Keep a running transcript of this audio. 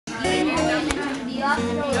A rock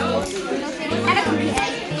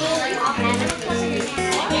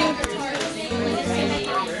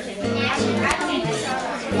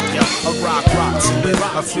to it,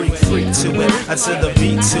 a freak to it, until the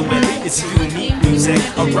beat to it. It's unique music.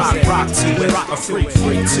 A rock to it, a freak to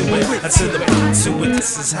it, until the beat to it.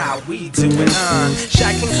 This is how we do it.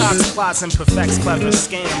 Shaq concocts plots and perfects clever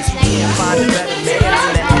scams. You can't find a better man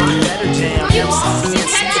than any better jam. MCs can't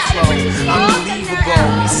see the flow. Unbelievable.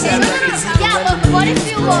 We set records even when the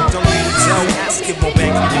music's broke. Don't need a tell, basketball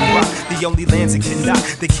bank and rock. The only lands that can knock,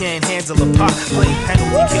 they can't handle a pop. Play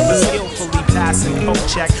penalty, killer skillfully passing poke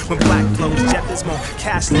check. When black flows, jet there's more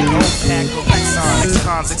cash than gold pack. Corrects on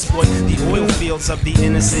ex-cons exploit the oil fields of the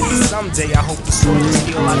inner city. Someday I hope the soilers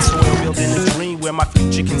feel I toil building a dream where my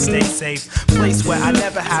future can stay safe. Place where I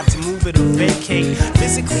never have to move it or vacate.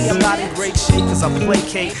 Physically I'm not in great shape cause I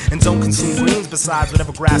placate and don't consume greens besides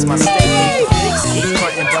whatever grass my steak ate. Fakes keep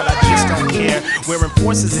frontin' but I just don't care. Wearing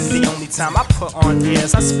forces is the only time I put on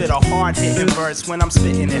airs. I spit a hard hitting verse. When I'm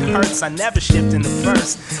spitting it hurts. I never shift in the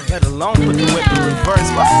verse, let alone put the whip in reverse.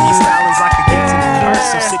 My freestyling's like a gift to the curse.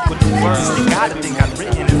 So sick with the words, they gotta think I've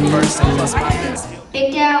written in verse. And plus my head's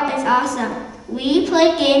Big Daryl is awesome. We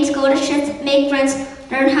play games, go to trips, make friends,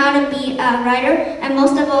 learn how to be a writer, and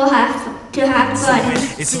most of all have fun.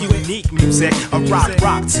 It's unique music, a rock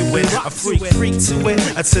to it, a freak to it,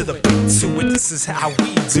 until the beat to it. This is how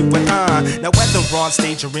we do it. Now whether on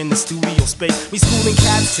stage or in the studio space, we schooling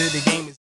cats to the game.